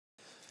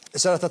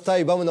Is-sara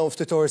tat-tajba minn hawn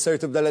ftit ieħor ser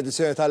tibda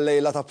l-edizzjoni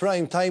tal-lejla ta'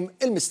 Prime Time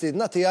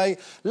il-mistiedna tiegħi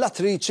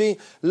l-attriċi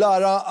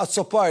Lara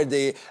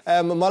Azzopardi.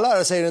 Ma'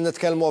 Lara sejrin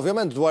nitkellmu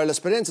ovvjament dwar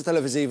l-esperjenzi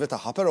televiżivi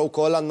tagħha, però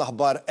wkoll għandna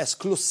aħbar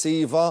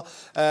esklusiva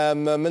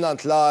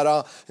mingħand Lara,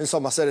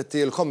 insomma ser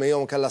ittielkom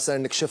jew kellha ser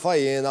nikxifha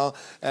jiena,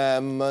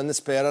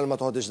 nispera li ma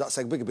toħodix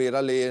daqshekk bi kbira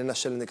li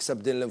rnexxel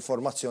nikseb din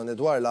l-informazzjoni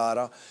dwar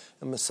Lara.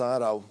 Imma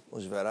araw,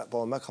 mhux vera,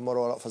 hemmhekk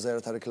ħammorru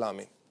fażejra ta'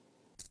 riklami.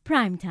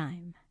 Prime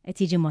Time. Et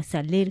jiġi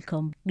mossal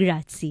lilkom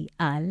grazzi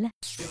għal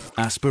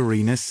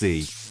Aspirina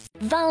C.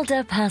 Valda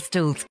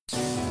Pastels.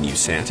 New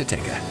Santa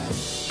Teca.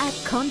 At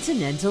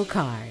Continental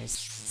Cars.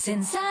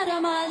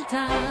 Sinsara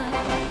Malta.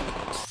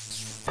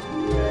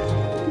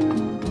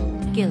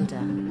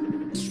 Gilda.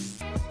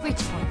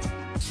 Bridgepoint.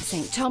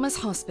 St. Thomas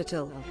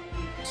Hospital.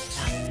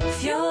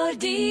 Fior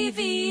di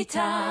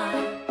Vita.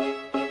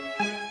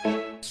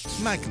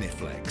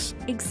 Magniflex.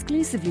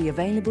 Exclusively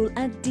available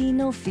at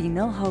Dino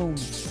Fino Home.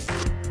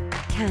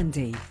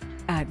 Candy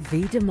at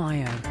Vida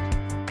Mayo.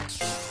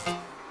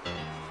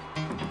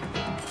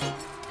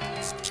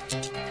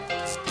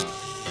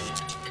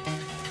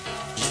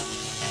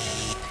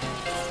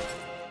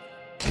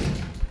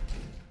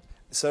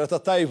 Sara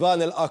tat-tajba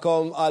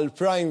nilqakom għal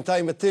Prime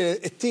Time,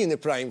 it-tieni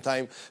Prime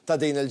Time ta'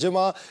 din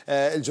il-ġimgħa.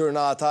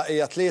 Il-ġurnata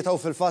hija tlieta u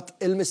fil-fatt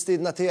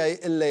il-mistiedna tiegħi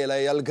il-lejla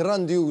hija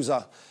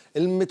l-grandjuża,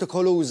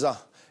 il-mitikoluża,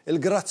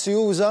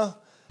 il-grazzjuża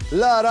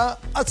Lara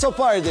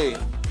Azzopardi.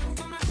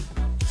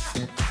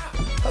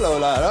 Hello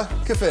Lara,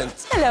 kif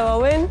int? Hello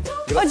Owen,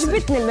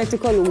 oġbitni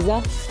l-metikoluża.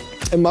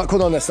 Imma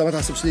kun onesta, ma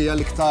taħsibx li hija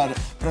l-iktar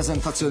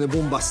preżentazzjoni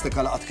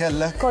bombastika laqgħat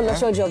kellek?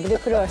 Kollox oġobni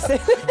prosi.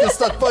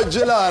 Tista'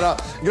 tpoġġi Lara,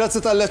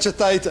 grazzi tal-li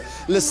aċċettajt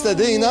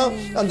l-istedina,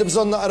 għandi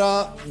bżonn naqra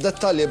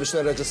dettalji biex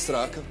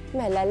nirreġistrak.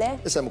 Mela le?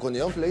 Isem kun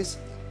jom, please.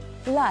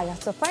 Lara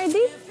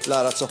Azzopardi.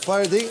 Lara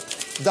Azzopardi,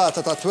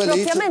 data ta' twelid.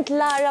 Propjament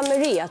Lara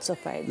Maria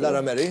Azzopardi.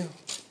 Lara Mary?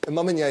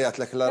 Imma min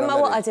jgħajatlek Lara Mary?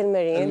 Imma waqgħet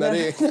il-Mary.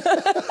 Il-Mary.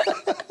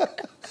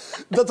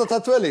 Data ta'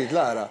 twelid,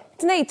 Lara?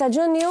 2 ta'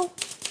 Ġunju.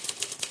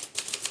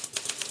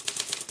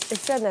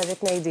 Is-sena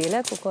rrid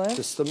ngħidilek ukoll.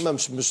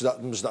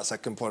 Mhux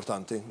daqshekk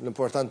importanti.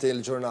 L-importanti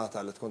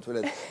l-ġurnata li tkun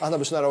twelid. Aħna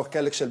biex naraw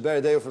kellek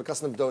xil-birthday u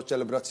fil-każ nibdew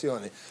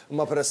ċelebrazzjoni.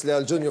 Imma peress li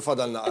għal-Ġunju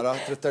fadal naqra,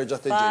 trid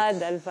terġa' tiġi.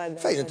 Fadal.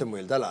 Fejn inti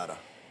mwilda, Lara?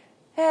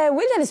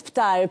 Wilda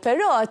l-isptar,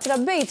 però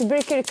trabbejt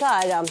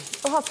Birkirkara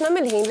u ħafna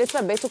mill-ħin li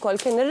trabbejt ukoll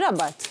kien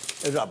ir-Rabat.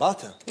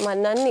 Ir-Rabat?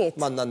 Man-Nanniet.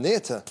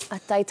 Man-Nanniet?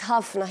 Għattajt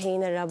ħafna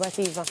ħin ir-Rabat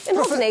iva.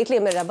 Inħobb ngħid li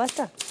hemm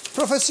ir-Rabat.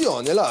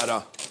 Professjoni, Lara?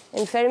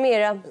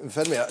 Infermiera.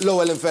 Infermiera.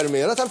 L-ewwel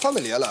infermiera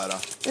tal-familja, Lara?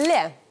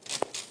 Le,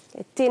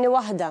 it-tieni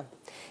waħda.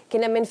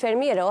 Kien hemm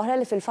infermiera oħra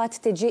li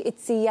fil-fatt tiġi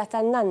t-tija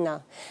tan-nanna.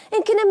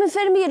 Kien hemm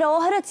infermiera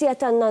oħra tija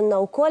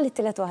tan-nanna wkoll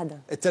it-tielet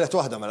waħda. It-tielet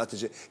waħda mela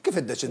tiġi.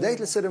 Kif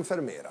iddeċidejt li ssir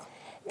infermiera?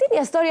 Din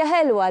hija storja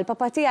ħelwa,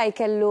 l-papa tiegħi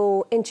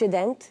kellu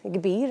inċident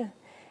kbir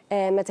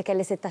meta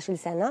kelli 16-il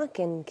sena,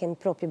 kien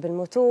propju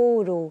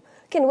bil-mutur u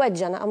kien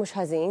weġġa naqa' mhux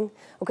ħażin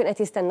u kien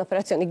qed jistenna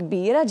operazzjoni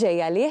kbira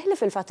ġejja lih li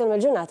fil-fatt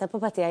il-ġurnata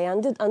l-papa tiegħi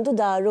għandu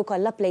daru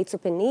kollha plejts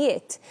u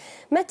pinnijiet.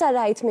 Meta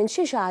rajt minn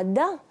xi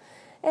xgħadda,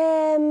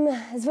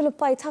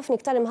 żviluppajt ħafna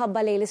iktar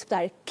imħabba lejn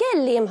l-isptar.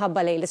 Kelli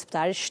imħabba lejn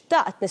l-isptar,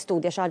 xtaqt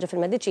nistudja xi ħaġa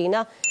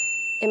fil-mediċina,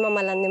 imma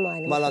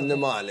mal-annimali.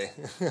 Mal-annimali.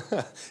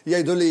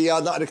 Jgħidu li hija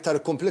naqra iktar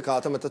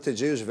komplikata meta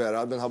tiġi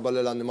vera minħabba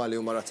li l-annimali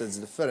huma razziz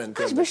differenti.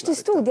 Għax biex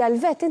tistudja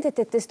l-vet inti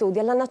trid tistudja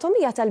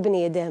l-anatomija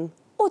tal-bniedem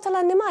u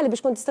tal-annimali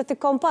biex kont tista'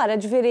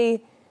 tikkompara ġifieri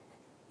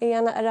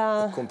hija naqra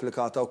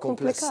komplikata u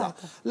komplessa.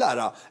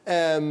 Lara,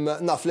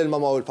 naf li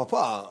l-mama u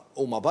l-papa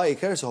huma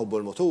bikers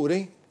iħobbu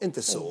l-moturi, inti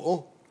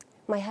ssuqu.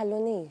 Ma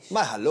jħallunix.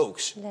 Ma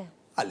jħallukx? Le.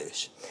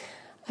 Għaliex?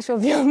 Għax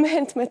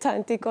ovvjament meta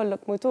inti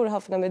kollok mutur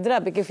ħafna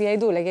mid-drabi kif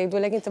jgħidulek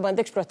inti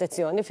m'għandekx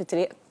protezzjoni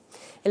fit-triq.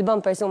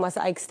 Il-bumpers huma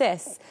saqajk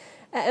stess.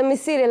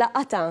 Missieri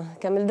laqqata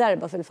kemm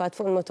il-darba fil-fatt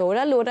fuq il-mutur,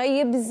 allura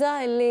jibża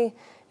li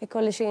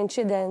jkolli xi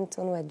inċident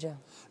u nweġġa'.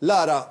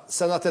 Lara,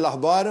 se nagħti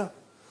l-aħbar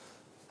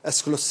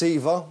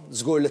esklusiva,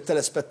 żgur li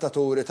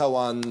t-telespettaturi ta'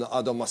 wan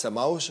għadhom ma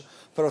semgħux,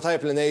 però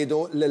tajb li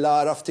ngħidu li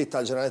Lara ftit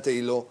tal-ġranet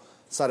ilu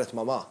saret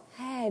mama.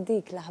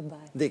 Dik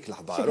l-aħbar. Dik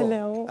l-aħbar.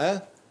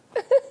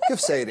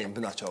 Kif sejrin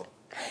b'naċċaw?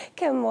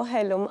 Kemmu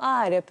ħellum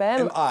qarib,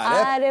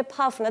 qarib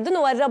ħafna. Din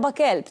huwa r-raba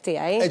kelb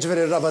tiegħi.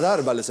 Ġifieri r-raba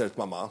darba li sirt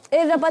mama.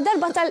 Ir-raba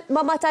darba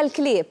tal-mama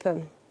tal-klieb.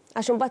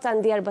 Għax imbagħad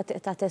għandi 4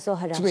 tiqtates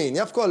oħra.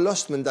 8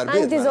 b'kollox minn darbiet.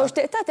 Għandi 2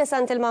 tiqtates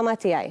għand il-mama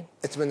tiegħi.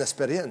 Minn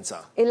esperjenza.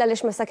 Illa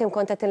lix meta kemm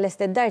kont qed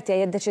inlest id-dar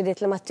tiegħi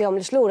iddeċidiet li ma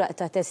tihomlix lura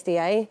qtates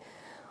tiegħi.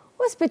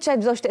 U spiċċajt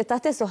b'żewġ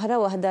tiqtates oħra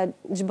waħda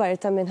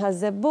ġbarta minn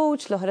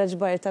ħażebbuċ, l-oħra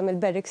ġbarta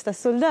mill-barracks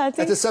tas-soldati.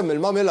 Qed issemmi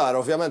l-mami Lara,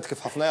 ovvjament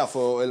kif ħafna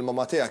jafu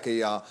il-mama tiegħek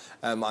hija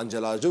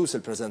Angela Ġus,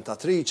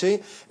 il-preżentatriċi.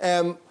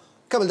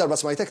 Kemm il-darba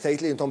smajtek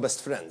tgħid li intom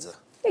best friends?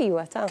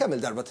 Ijwa ta'. Kemm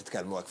il-darba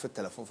titkellmu hekk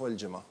fit-telefon fuq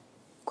il-ġimgħa?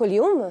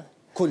 Kuljum?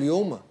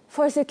 Kuljum?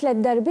 Forsi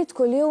 3 darbit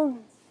kuljum.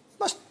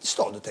 Ma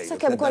x'toqgħdu tgħidu?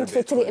 Sakemm kont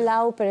fi triq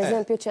law,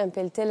 pereżempju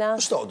ċempiltilha.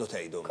 X'toqgħdu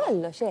tgħidu?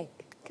 Kollox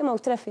hekk. Kemm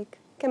hawn traffic.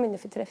 Kemm inni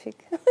fi traffic.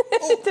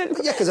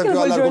 Jekk eżempju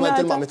għall-argument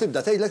il-mami tibda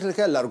tgħidlek li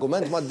kellha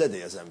argument mad-dedi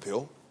eżempju.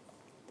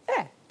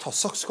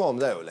 Tħossok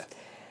skomda jew le?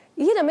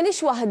 Jiena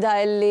minix waħda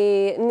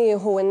li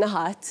nieħu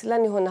n-naħat, la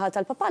nieħu n-naħat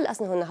tal-papa, laqas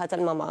nieħu n-naħat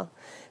tal-mama.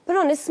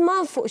 Però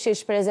nisma' fuq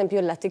xiex pereżempju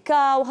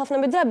l-latikaw, ħafna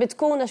mid-drabi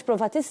tkun għax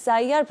provat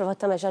issajjar, provat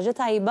tagħmel xi ħaġa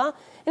tajba,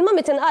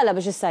 il-mami tinqala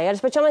biex issajjar,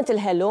 speċjalment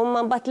il-ħelum,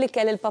 ma mbagħad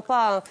l-ikel il-papa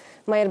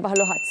ma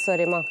jirbaħlu ħadd,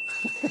 sorry ma.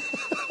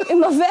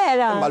 Imma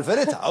vera. Imma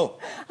l-verità,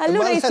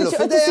 Allura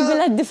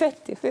jisibila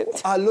d-difetti,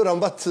 fimt? Allura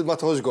mbagħad ma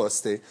tħoġ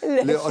gosti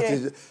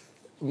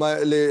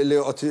li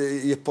qed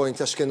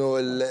jippointja x'kienu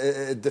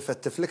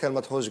l-difetti fl-ikel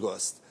ma tħoġ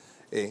gost.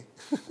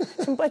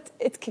 Mbagħad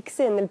it kicks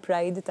in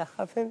il-pride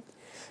tagħha, fimt?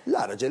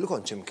 Lara ġejlu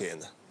kont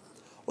x'imkien.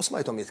 U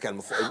smajthom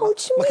jitkellmu fuq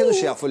ma kienux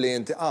jafu li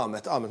inti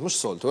għamet, mhux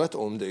soltu qed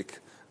dik.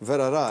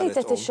 Vera rari.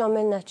 Tejta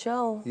tixxommel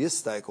naċċaw.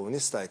 Jista'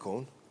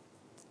 jkun.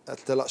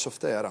 Qed tilaq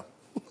xuftera.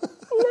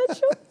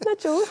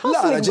 Naċċu.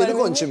 Lara ġejlu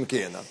kont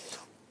x'imkiena.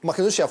 Ma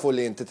kienux jafu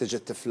li inti tiġi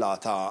tifla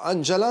ta'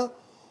 Angela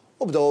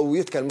u bdew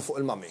jitkellmu fuq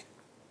il-mami.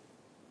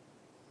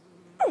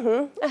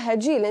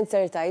 Ġieli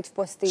insertajt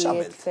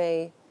f'postijiet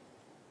fej.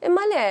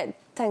 Imma le,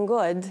 thank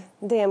God,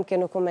 dejjem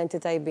kienu kummenti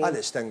tajbin.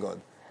 Għaliex thank God?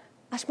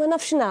 Għax ma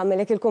nafx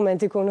nagħmel jekk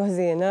il-kummenti jkunu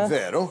ħżiena.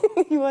 Veru?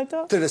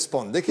 Jwata.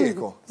 Tirrispondi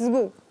kieku.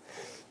 Żgur.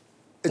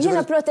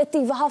 Jiena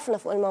protettiva ħafna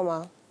fuq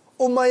il-mama.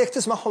 U ma jekk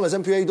tismagħhom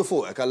eżempju jgħidu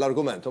fuqek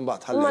għall-argument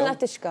imbagħad ħalli. Ma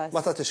nagħtix każ.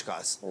 Ma tagħtix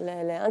każ.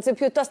 Le, anzi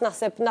pjuttost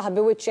naħseb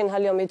naħbi wiċċin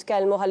ħallihom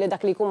jitkellmu ħalli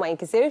dak li jkun ma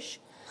jinkisirx.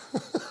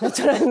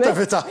 Naturalment.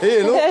 Tafi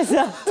taħħielu.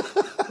 Eżatt.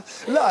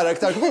 Lara,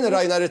 iktar kien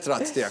rajna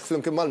ritratt tiegħek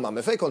flimkien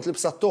mal-mami fejn kont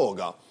libsa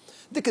toga.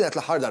 Dik kienet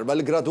l-aħħar darba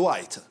li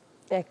gradwajt.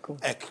 Ekku.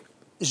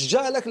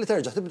 X'ġalek li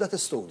terġa' tibda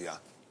tistudja?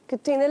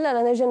 Kittin illa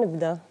nerġa'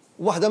 nibda.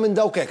 Waħda minn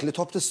dawk hekk li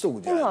tħobb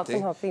tistudja.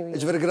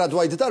 Ġifieri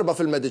gradwajt darba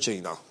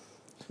fil-mediċina.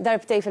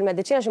 Darbtej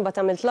fil-mediċina x'imbagħad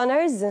għamilt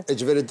l-honors.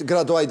 Ġifieri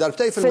gradwajt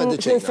darbtej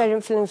fil-mediċina.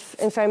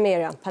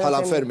 Fil-infermiera.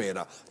 Bħala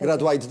infermiera.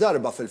 Gradwajt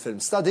darba fil-film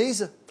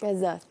studies.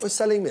 Eżatt. U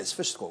issa li jmiss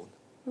fiex tkun?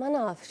 Ma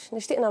nafx,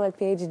 nixtieq nagħmel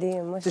PhD.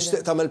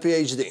 Tixtieq tagħmel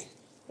PhD?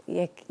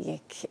 Jekk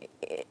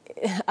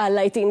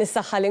Alla jtini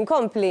s-saħħa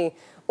l-inkompli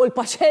u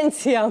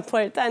l-paċenzja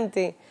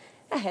importanti.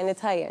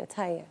 Nitħajjer.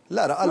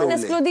 Lara, għallu. Ma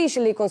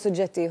neskludix li jkun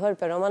suġġett ieħor,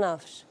 però ma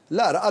nafx.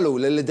 Lara,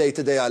 għallu li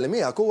dejt ideali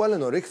miegħek huwa li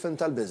nurik film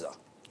tal-biża.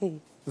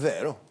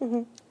 Veru?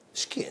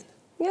 X'kien?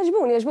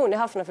 Jaġbuni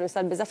ħafna film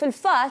tal-biża.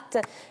 Fil-fatt,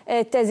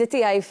 teżi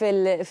tiegħi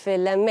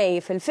fil-MA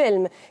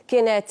fil-film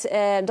kienet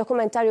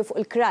dokumentarju fuq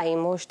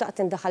il-crime u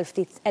xtaqt indaħal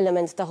ftit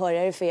element ta'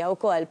 horror fiha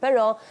wkoll,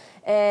 però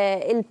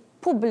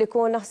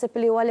il-pubbliku naħseb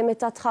li huwa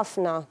limitat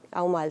ħafna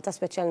għaw Malta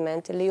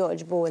speċjalment li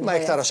joġbu. Ma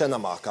jekk tara xena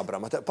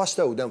makabra, ma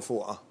teqpax tewdem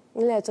fuqha.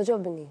 Le,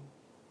 toġobni.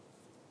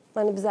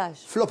 Ma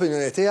nibżax.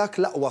 Fl-opinjoni tiegħek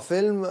l-aqwa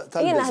film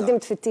tal-biża. Jien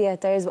ħdimt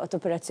fit-theaters waqt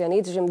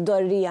operazzjonijiet, ġim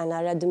dorrija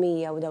nara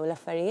dmija u daw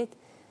l-affarijiet.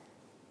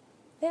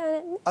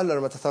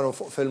 Allora meta tarom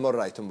fuq film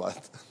orrajt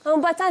imbagħad.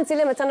 Mbagħad anzi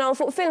li meta narom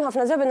fuq film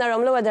ħafna drabi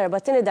narhom l-ewwel darba,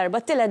 t-tieni darba,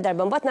 t-tielet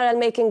darba, mbagħad nara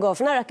l-making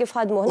of, nara kif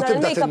ħadmuh, nara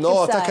l-makeup. U tibda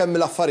tinnota kemm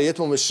l-affarijiet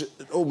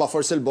mhumiex huma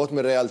forsi l-bot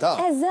mir-realtà.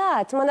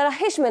 Eżatt, ma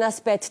naraħiex minn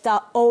aspett ta'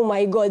 oh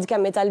my god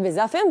kemm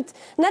tal-biża, fimt?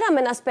 Nara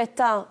minn aspett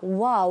ta'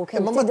 wow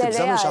kemm imma ma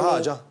tibża minn xi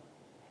ħaġa.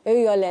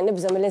 Ejja le,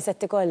 nibża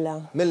mill-insetti kollha.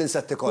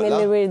 Mill-insetti kollha?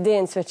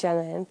 Mill-wirdien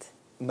speċjalment.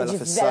 Mela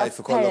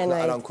fis-sajf ikollok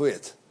naqra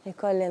nkwiet.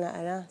 Ikolli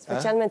naqra,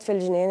 speċjalment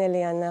fil-ġnien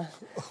li għandna.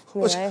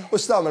 U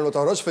x'tagħmel ma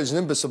toħroġ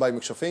fil-ġnien bis-subaj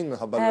mikxufin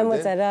minħabba l-wirdien?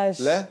 Ma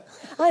tarax. Le?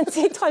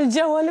 Anzi, tħol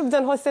ġewwa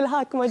nibda nħoss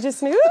il-ħakk ma'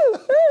 ġismi.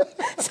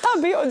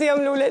 Sabi u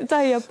jagħmlu li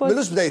tajjeb.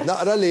 Milux bdejt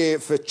naqra li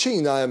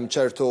fiċ-Ċina hemm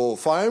ċertu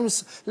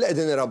farms li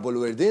qegħdin irabbu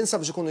l-wirdien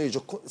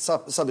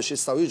sabiex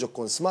jistgħu jiġu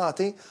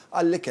konsmati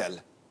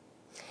għall-ikel.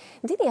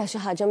 Din hija xi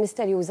ħaġa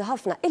misterjuża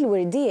ħafna.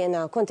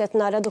 Il-wirdiena kont qed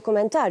nara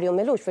dokumentarju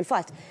milux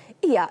fil-fatt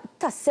hija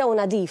tassew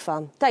nadifa.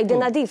 Tajdi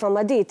nadifa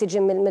ma di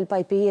tiġi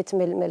mill-pajpijiet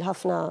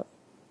mill-ħafna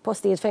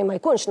postijiet fejn ma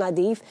jkunx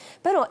nadif,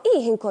 però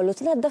ħin kollu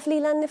tnaddaf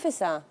lilha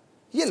nnifisha.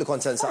 Jien li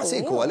kont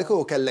sensaqsik huwa li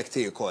kieku kellek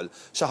tiekol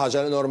xi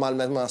ħaġa li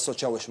normalment ma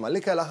nassoċjawx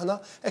mal-ikel aħna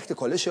hekk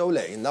tikollix jew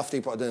lej, naf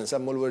tipo qegħdin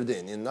nsemmu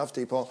l-wirdien, jien naf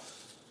tipo.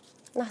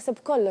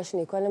 Naħseb kollox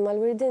nikol imma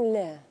l-wirdien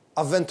le.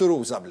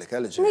 Avventuruża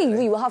bl-ikel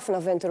ġifieri. Iva ħafna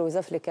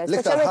avventuruża fl-ikel,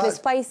 speċjalment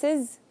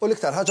l-spices. U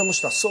l-iktar ħaġa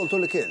mhux tas-soltu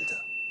li kielt.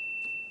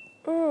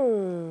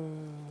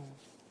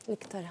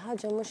 L-iktar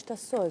ħaġa mhux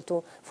tas-soltu.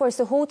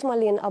 Forsi ħut ma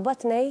li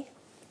jinqabad nej.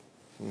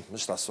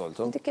 Mhux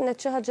tas-soltu. Dik kienet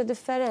xi ħaġa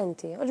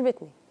differenti,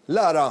 oġbitni.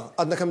 Lara,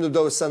 għadna kemm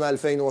nibdew is-sena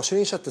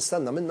 2020 x'qed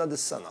tistenna minna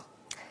dis-sena?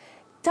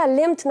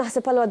 Tallimt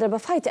naħseb għal darba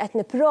f'ħajti qed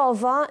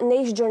nipprova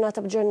ngħix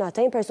ġurnata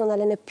b'ġurnata, jien persuna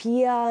li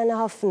nippjana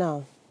ħafna.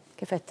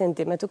 Kif qed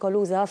inti meta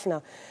kolluża ħafna.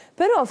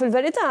 Però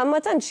fil-verità ma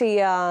tantx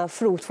hija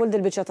fruitful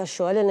dil-biċċa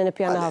tax-xogħol li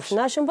nippjana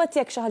ħafna, x'imbagħad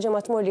jekk xi ħaġa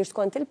ma tmurlix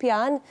skont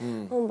il-pjan,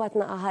 u mbagħad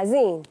naqa'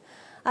 ħażin.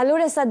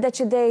 Allura issa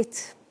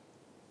ddeċidejt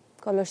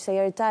kollox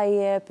sejjer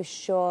tajjeb,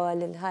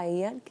 ix-xogħol,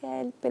 il-ħajja,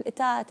 l-kelb,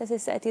 il-qitata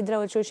s'issa qed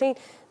jidraw il-xulxin,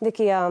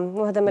 dik hija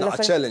waħda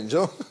mill-affarijiet. Challenge,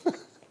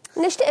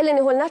 Nixtieq li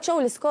nieħu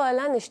l-naċċew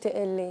l-iskola, nixtieq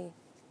li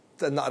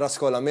naqra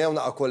skola miegħu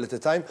naqra quality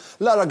time.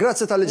 Lara,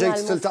 grazzi tal-li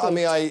ġejt tiltaqa'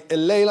 miegħi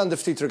il-lejla għandi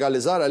ftit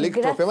rigali żgħar għalik,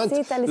 propjament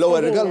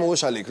l-ewwel rigal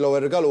mhuwiex għalik,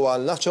 l-ewwel rigal huwa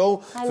għal Nacho,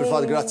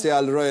 fil-fatt grazzi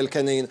għal Royal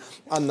Canin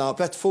għandna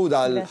pet food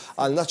għal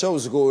Nacho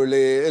żgur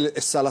li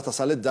s-sala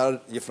tasal id-dar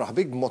jifraħ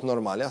bik b'mod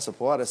normali, ħaseb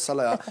wara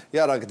s-sala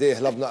jara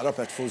gdieħla b'naqra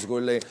pet food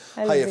żgur li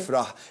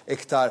ħajjifraħ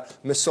iktar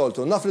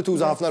mis-soltu. Naf li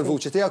tuża ħafna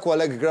l-vuċi tiegħek u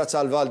għalhekk grazzi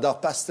għal Valda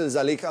Pastels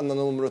għalik għandna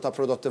numru ta'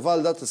 prodotti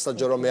Valda tista'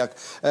 ġorhom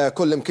miegħek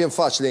kullimkien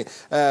faċli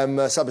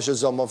sabiex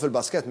iżommhom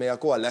fil-basket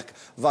miegħek u għalhekk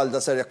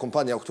Valda ser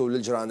jakkumpanjawk tul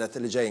il-ġranet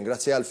li ġejjin.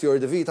 Grazzi għal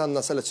Fjord Vita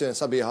għandna selezzjoni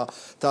sabiħa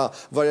ta'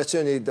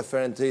 varjazzjoni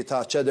differenti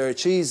ta' cheddar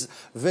cheese,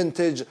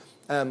 vintage,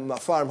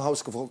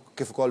 farmhouse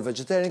kif ukoll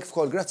vegetarian, kif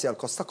ukoll grazzi għal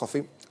Costa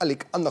Coffee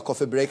għalik għandna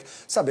coffee break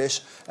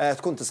sabiex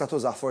tkun tista'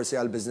 tużaħ forsi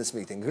għal business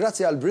meeting.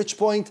 Grazzi għal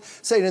Bridgepoint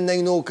sejrin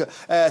ngħinuk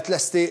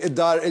tlesti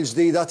id-dar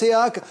il-ġdida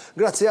tiegħek,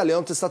 grazzi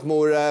għalihom tista'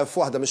 tmur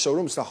f'waħda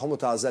mix-showrooms tagħhom u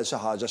tagħżel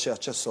xi ħaġa xi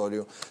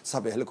aċċessorju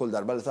sabiħ li kull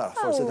darba li tara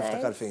forsi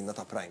tiftakar fina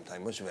ta' prime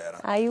time mhux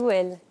vera. I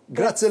will.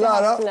 Grazzi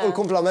Lara u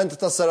l-komplement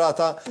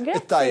tas-serata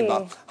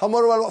it-tajba.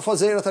 Ħammorru għal waqfa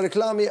żejra ta'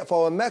 riklami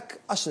jaqgħu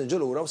hemmhekk għax niġu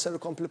lura u ser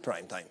ikompli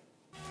prime time.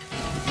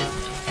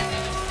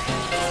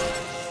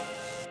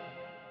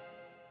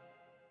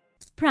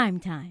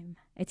 Prime Time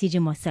qed jiġi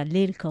mossal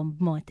lilkom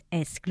b'mod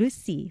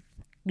esklusiv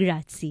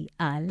grazzi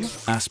għal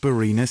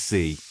Aspirina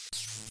C.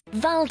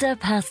 Valda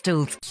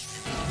Pastels.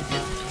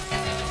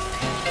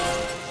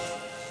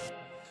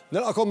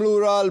 Nilqakom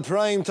lura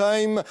l-Prime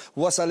Time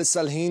wasal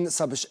is-salħin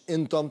sabiex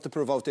intom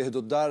tippruvaw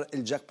tieħdu d-dar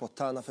il-jackpot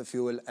tagħna fi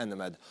Fuel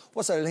Animed.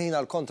 Wasal il-ħin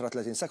għal kontra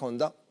 30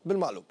 sekonda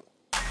bil-maqlub.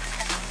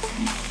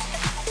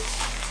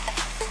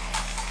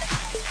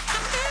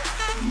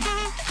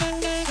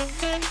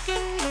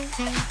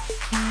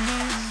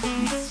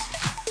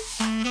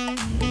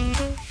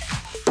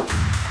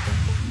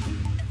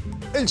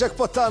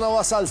 Il-jackpot tagħna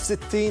wasal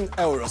 60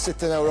 euro.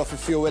 60 euro fi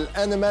Fuel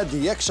Animed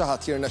jekk xi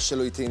ħadd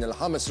jirnexxielu jtin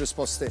il-5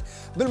 risposti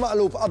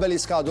bil-maqlub qabel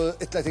jiskadu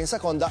it-30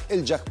 sekonda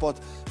il-jackpot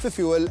fi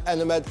Fuel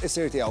Animed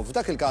isir tiegħu.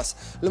 F'dak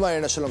il-każ li ma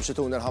jirnexxilhom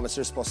xitun il-5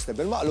 risposti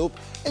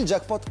bil-maqlub,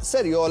 il-jackpot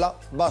ser jola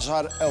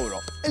b'10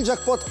 euro.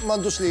 Il-jackpot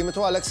m'għandux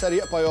limitu għalhekk ser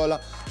jibqa' jola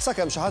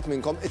sakemm xi ħadd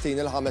minnkom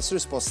itin il-5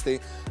 risposti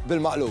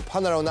bil-maqlub.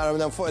 Ħanaraw naqra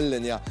minn hemm fuq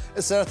il-linja.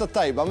 Is-sera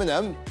tat-tajba minn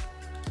hemm.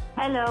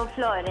 Hello,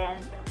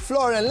 Florence.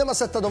 Floren, li ma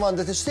setta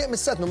domandi tixtieq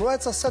mis-set numru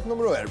 1 sa set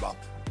numru 4?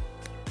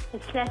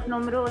 Is-set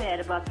numru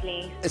 4,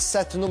 please.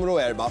 Is-set numru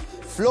 4.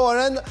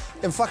 Floren,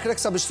 infakrek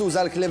sabiex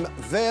tuża l-klim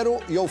veru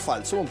jew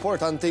falsu,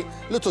 importanti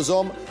li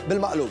tużhom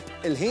bil-maqlub.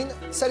 Il-ħin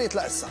ser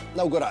jitlaq issa.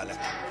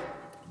 Nawguralek.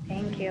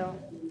 Thank you.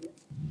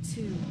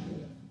 2,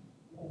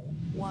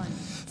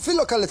 1.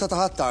 Fil-lokalità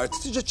ta'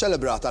 Ħattart tiġi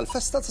ċċelebrata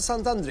l-Festa ta'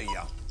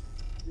 Sant'Andrija.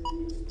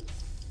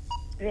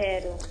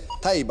 Veru.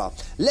 Tajba,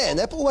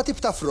 l-eneb huwa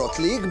tip ta' frott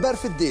li jikber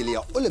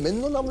fid-dilja u li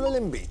minnu nagħmlu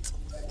l-imbit.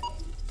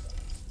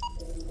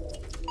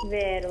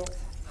 Veru.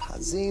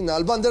 Ħażina,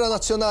 l-bandera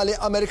nazzjonali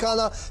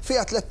Amerikana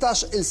fiha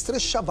 13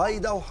 il-strixxa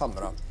bajda u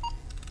ħamra.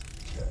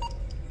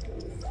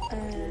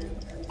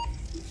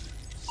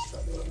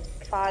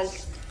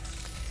 Fals.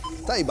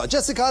 Tajba,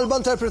 Jessica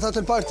Alba interpretat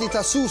il-parti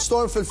ta' Sue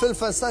Storm fil-film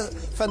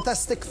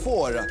Fantastic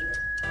Four.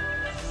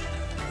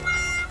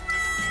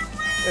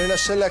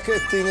 Irnexxilek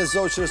it-tieni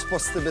żewġ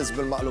risposti biss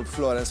bil-maqlub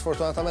Florence.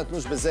 Fortunatament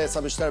mhux biżżejjed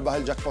sabiex terbaħ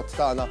il-jackpot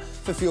tagħna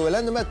fi Fuel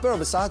Animed, però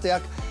bis-saħħa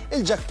tiegħek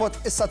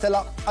il-jackpot issa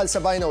tela għal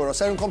 70 euro.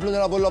 Ser nkomplu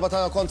nilagħbu l-logħba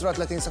tagħna kontra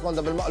 30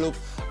 sekonda bil-maqlub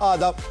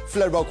għada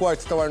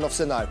fl-4 ta' war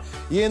nofsinhar.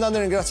 Jiena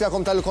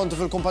nirringrazzjakom tal-li kontu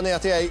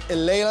fil-kumpanija tiegħi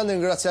il-lejla,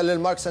 nirringrazzja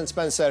lil Marks &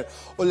 Spencer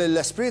u lil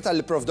Esprit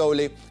tal-li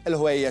provdowli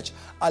il-ħwejjeġ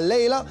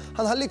għal-lejla.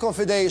 Ħanħallikom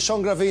fidej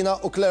Sean Gravina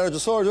u Claire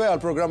Dusordway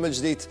għal-programm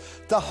il-ġdid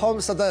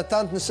tagħhom. Sa dan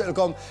tant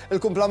nixtieqilkom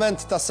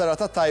il-kumplament tas-sera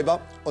tat-tajba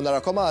u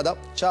narakom għada.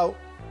 Ciao.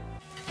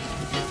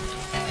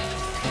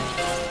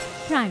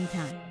 Prime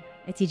Time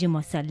qed jiġi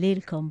mossal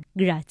lilkom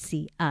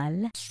grazzi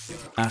għal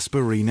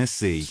Aspirina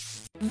C.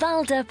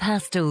 Valda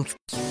Pastels.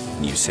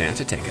 New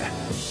Santa Teca.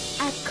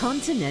 At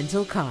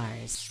Continental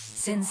Cars.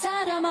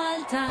 Sinsara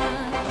Malta.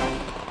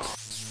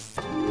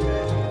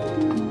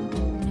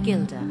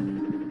 Gilda,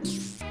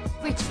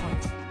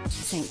 Bridgepoint.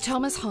 St.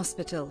 Thomas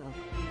Hospital.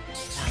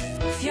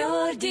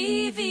 Fior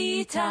di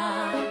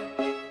Vita.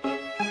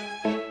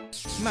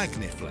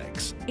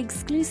 Magniflex.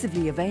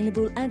 Exclusively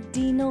available at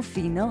Dino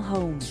Fino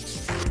Home.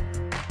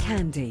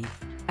 Candy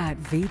at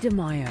Vida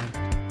Mayo.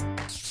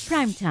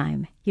 Prime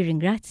Time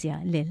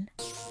jirringrazzja lil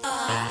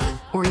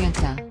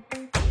Orienta.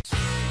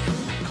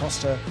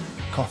 Costa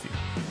Coffee.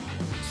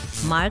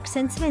 Marks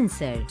 &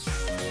 Spencer,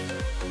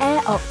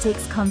 Air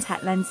Optics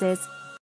contact lenses